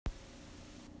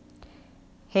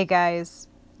Hey guys,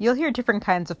 you'll hear different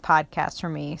kinds of podcasts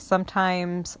from me.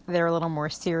 Sometimes they're a little more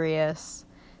serious.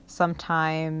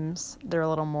 Sometimes they're a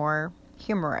little more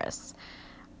humorous.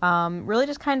 Really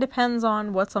just kind of depends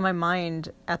on what's on my mind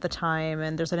at the time,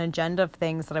 and there's an agenda of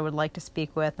things that I would like to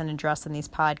speak with and address in these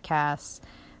podcasts,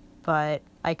 but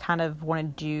I kind of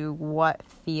want to do what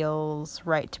feels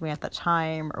right to me at the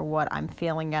time or what I'm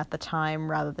feeling at the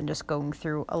time rather than just going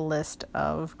through a list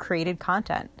of created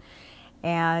content.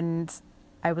 And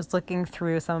I was looking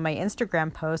through some of my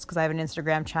Instagram posts because I have an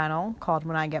Instagram channel called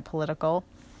When I Get Political.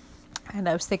 And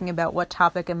I was thinking about what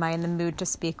topic am I in the mood to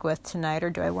speak with tonight, or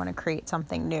do I want to create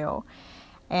something new?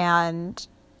 And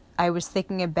I was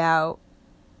thinking about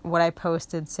what I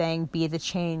posted saying, be the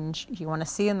change you want to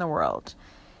see in the world.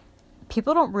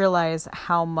 People don't realize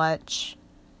how much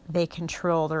they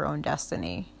control their own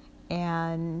destiny.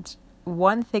 And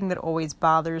one thing that always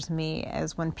bothers me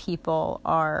is when people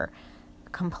are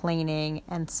complaining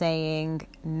and saying,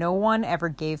 no one ever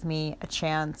gave me a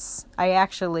chance. I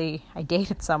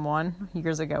dated someone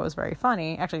years ago. It was very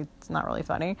funny. Actually, it's not really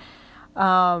funny.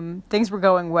 Things were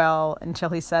going well until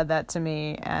he said that to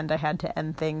me, and I had to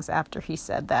end things after he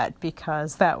said that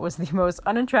because that was the most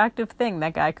unattractive thing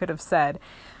that guy could have said.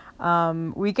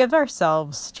 We give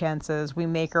ourselves chances. We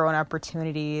make our own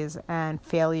opportunities, and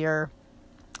failure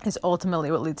is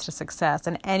ultimately what leads to success.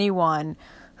 And anyone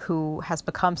who has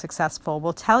become successful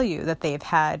will tell you that they've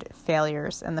had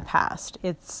failures in the past.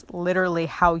 It's literally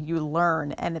how you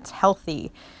learn, and it's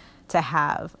healthy to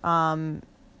have.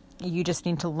 You just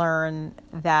need to learn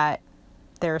that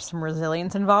there's some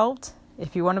resilience involved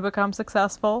if you want to become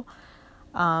successful,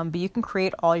 but you can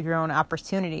create all your own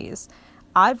opportunities.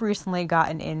 I've recently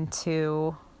gotten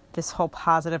into this whole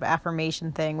positive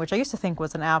affirmation thing, which I used to think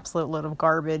was an absolute load of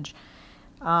garbage.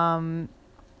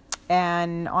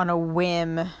 And on a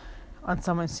whim, on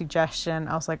someone's suggestion,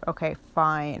 I was like, okay,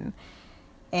 fine.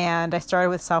 And I started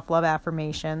with self-love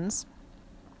affirmations.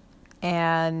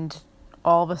 And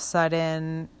all of a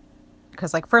sudden,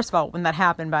 because first of all, when that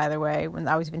happened, by the way, when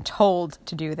I was even told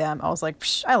to do them, I was like,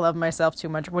 I love myself too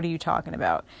much. What are you talking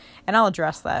about? And I'll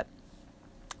address that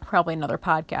probably another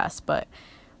podcast. But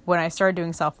when I started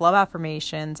doing self-love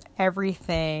affirmations,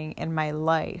 everything in my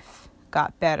life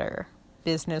got better.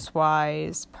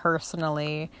 Business-wise,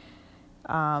 personally,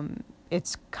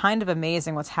 it's kind of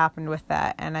amazing what's happened with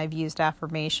that, and I've used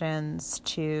affirmations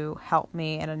to help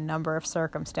me in a number of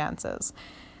circumstances,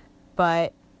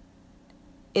 but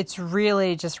it's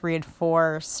really just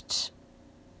reinforced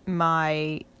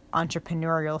my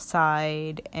entrepreneurial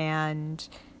side and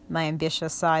my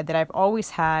ambitious side that I've always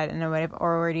had and what I've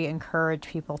already encouraged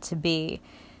people to be,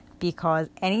 because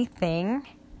anything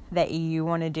that you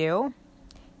want to do,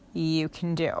 you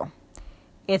can do.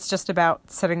 It's just about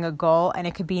setting a goal, and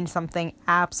it could be something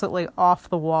absolutely off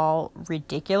the wall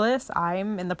ridiculous.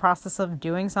 I'm in the process of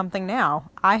doing something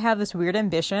now. I have this weird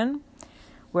ambition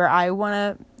where I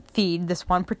want to feed this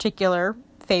one particular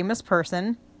famous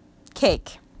person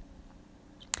cake.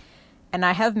 And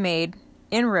I have made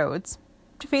inroads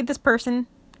to feed this person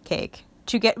cake,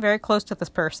 to get very close to this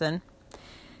person.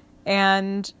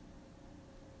 And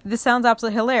this sounds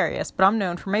absolutely hilarious, but I'm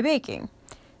known for my baking.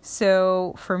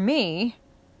 So for me,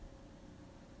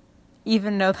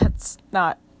 even though that's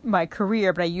not my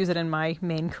career, but I use it in my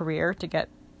main career to get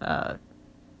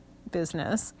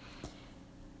business,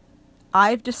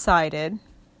 I've decided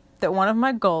that one of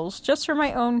my goals, just for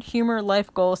my own humor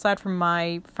life goal, aside from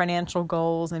my financial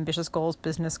goals, ambitious goals,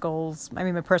 business goals,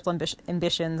 my personal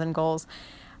ambitions and goals,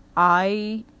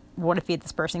 I want to feed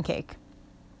this person cake.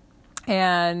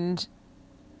 And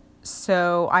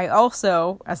so I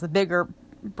also, as the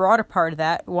broader part of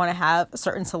that, want to have a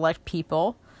certain select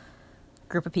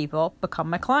group of people become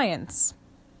my clients.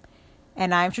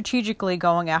 And I'm strategically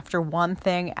going after one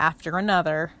thing after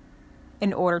another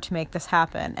in order to make this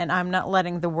happen. And I'm not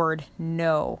letting the word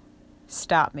no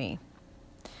stop me.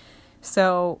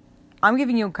 So I'm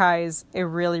giving you guys a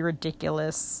really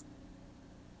ridiculous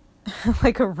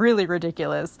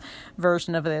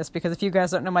version of this, because if you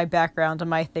guys don't know my background and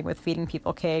my thing with feeding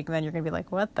people cake, then you're going to be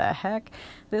like, what the heck?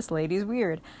 This lady's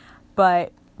weird.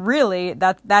 But really,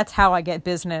 that's how I get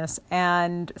business.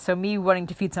 And so me wanting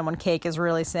to feed someone cake is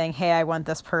really saying, hey, I want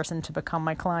this person to become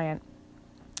my client.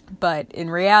 But in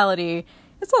reality,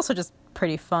 it's also just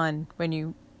pretty fun when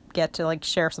you get to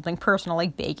share something personal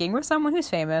like baking with someone who's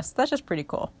famous. That's just pretty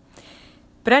cool.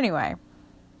 But anyway,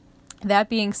 that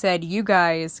being said, you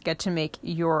guys get to make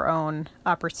your own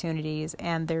opportunities,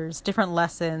 and there's different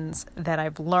lessons that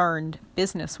I've learned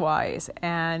business-wise.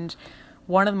 And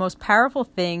one of the most powerful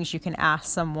things you can ask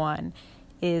someone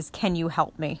is, can you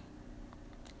help me?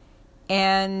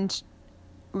 And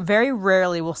very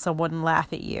rarely will someone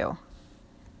laugh at you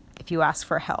if you ask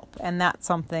for help. And that's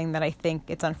something that I think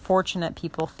it's unfortunate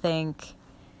people think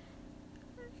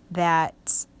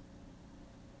that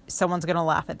someone's going to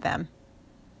laugh at them.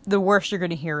 The worst you're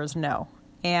going to hear is no.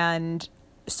 And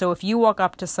so if you walk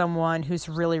up to someone who's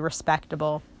really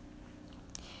respectable,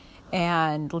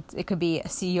 and it could be a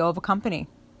CEO of a company,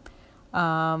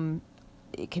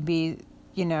 it could be,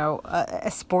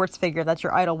 a sports figure that's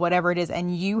your idol, whatever it is,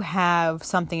 and you have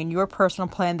something in your personal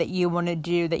plan that you want to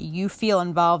do that you feel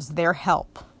involves their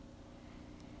help,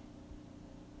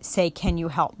 say, can you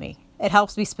help me? It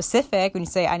helps be specific when you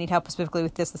say, I need help specifically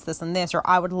with this, this, this, and this, or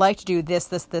I would like to do this,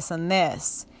 this, this, and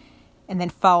this, and then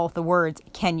follow the words,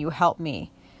 can you help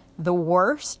me? The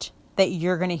worst that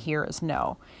you're going to hear is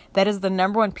no. That is the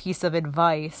number one piece of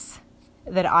advice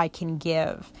that I can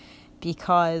give.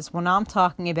 Because when I'm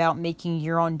talking about making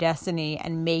your own destiny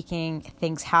and making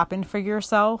things happen for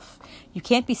yourself, you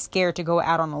can't be scared to go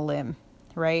out on a limb,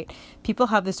 right? People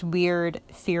have this weird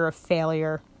fear of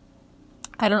failure.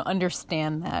 I don't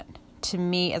understand that. To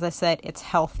me, as I said, it's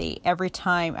healthy. Every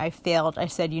time I failed, I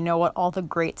said, you know what? All the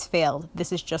greats failed.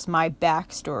 This is just my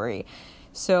backstory.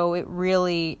 So it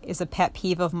really is a pet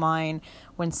peeve of mine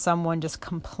when someone just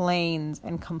complains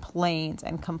and complains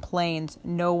and complains.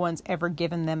 No one's ever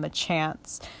given them a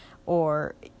chance,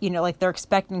 or, like they're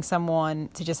expecting someone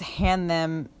to just hand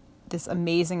them this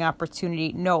amazing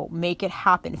opportunity. No, make it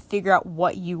happen. Figure out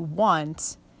what you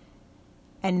want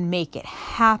and make it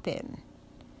happen.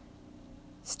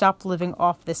 Stop living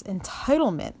off this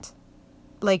entitlement.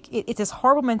 Like, it's this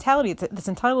horrible mentality, it's this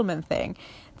entitlement thing,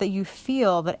 that you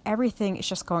feel that everything is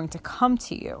just going to come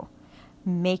to you.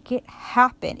 Make it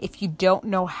happen. If you don't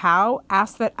know how,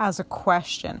 ask that as a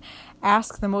question.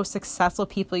 Ask the most successful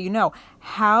people you know,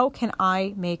 how can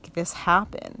I make this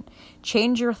happen?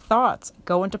 Change your thoughts.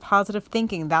 Go into positive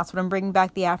thinking. That's what I'm bringing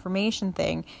back the affirmation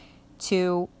thing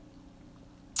to.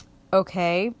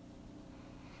 Okay.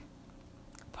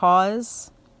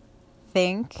 Pause.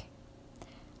 Think.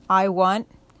 I want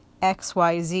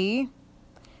XYZ.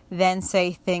 Then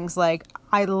say things like,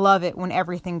 I love it when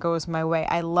everything goes my way.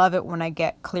 I love it when I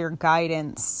get clear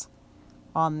guidance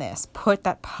on this. Put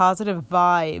that positive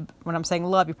vibe. When I'm saying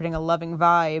love, you're putting a loving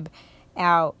vibe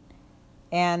out,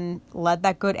 and let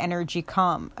that good energy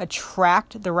come.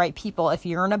 Attract the right people. If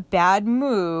you're in a bad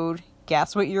mood,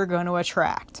 guess what you're going to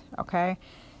attract, okay?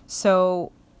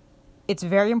 So it's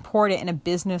very important in a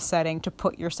business setting to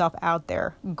put yourself out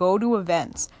there. Go to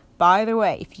events. By the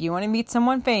way, if you want to meet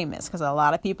someone famous, because a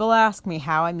lot of people ask me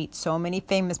how I meet so many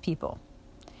famous people,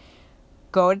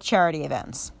 go to charity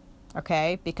events,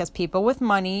 okay? Because people with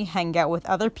money hang out with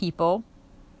other people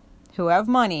who have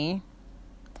money,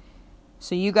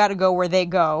 so you got to go where they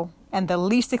go, and the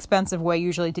least expensive way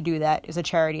usually to do that is a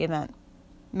charity event.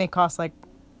 It may cost like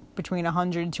between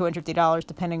 $100 and $250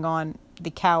 depending on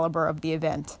the caliber of the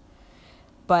event.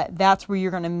 But that's where you're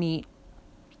going to meet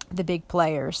the big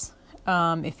players.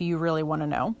 If you really want to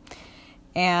know.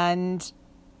 And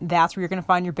that's where you're going to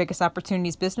find your biggest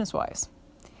opportunities business-wise.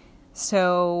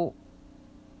 So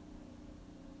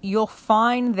you'll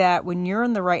find that when you're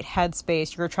in the right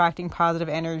headspace, you're attracting positive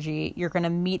energy, you're going to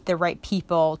meet the right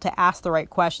people to ask the right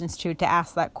questions to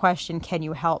ask that question, can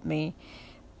you help me?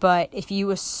 But if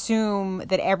you assume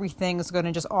that everything is going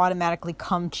to just automatically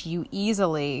come to you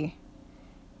easily,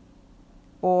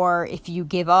 or if you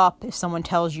give up if someone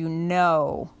tells you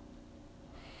no,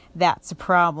 that's a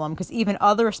problem. Because even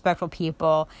other respectful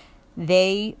people,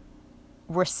 they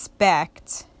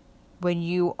respect when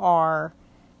you are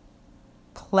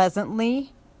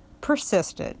pleasantly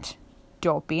persistent.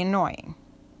 Don't be annoying,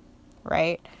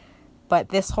 right? But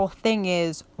this whole thing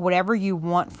is whatever you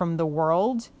want from the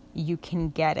world, you can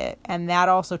get it. And that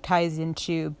also ties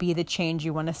into be the change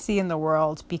you want to see in the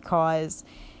world, because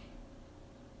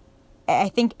I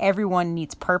think everyone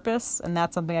needs purpose, and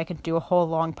that's something I could do a whole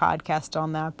long podcast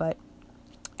on that, but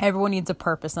everyone needs a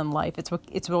purpose in life. It's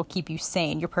what will keep you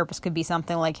sane. Your purpose could be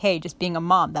something like, hey, just being a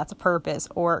mom, that's a purpose.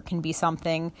 Or it can be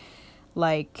something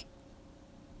like,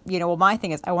 my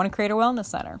thing is I want to create a wellness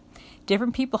center.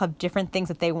 Different people have different things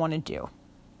that they want to do,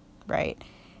 right?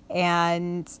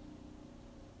 And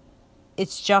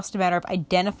it's just a matter of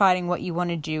identifying what you want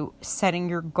to do, setting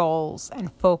your goals,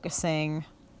 and focusing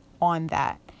on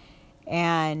that.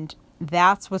 And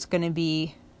that's what's going to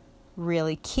be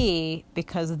really key,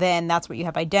 because then that's what you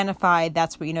have identified.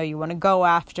 That's what you want to go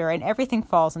after, and everything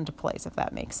falls into place, if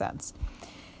that makes sense.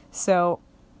 So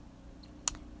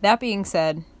that being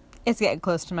said, it's getting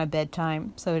close to my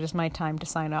bedtime, so it is my time to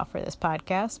sign off for this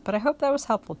podcast. But I hope that was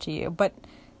helpful to you. But,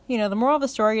 the moral of the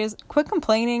story is quit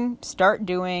complaining, start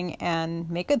doing, and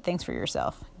make good things for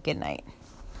yourself. Good night.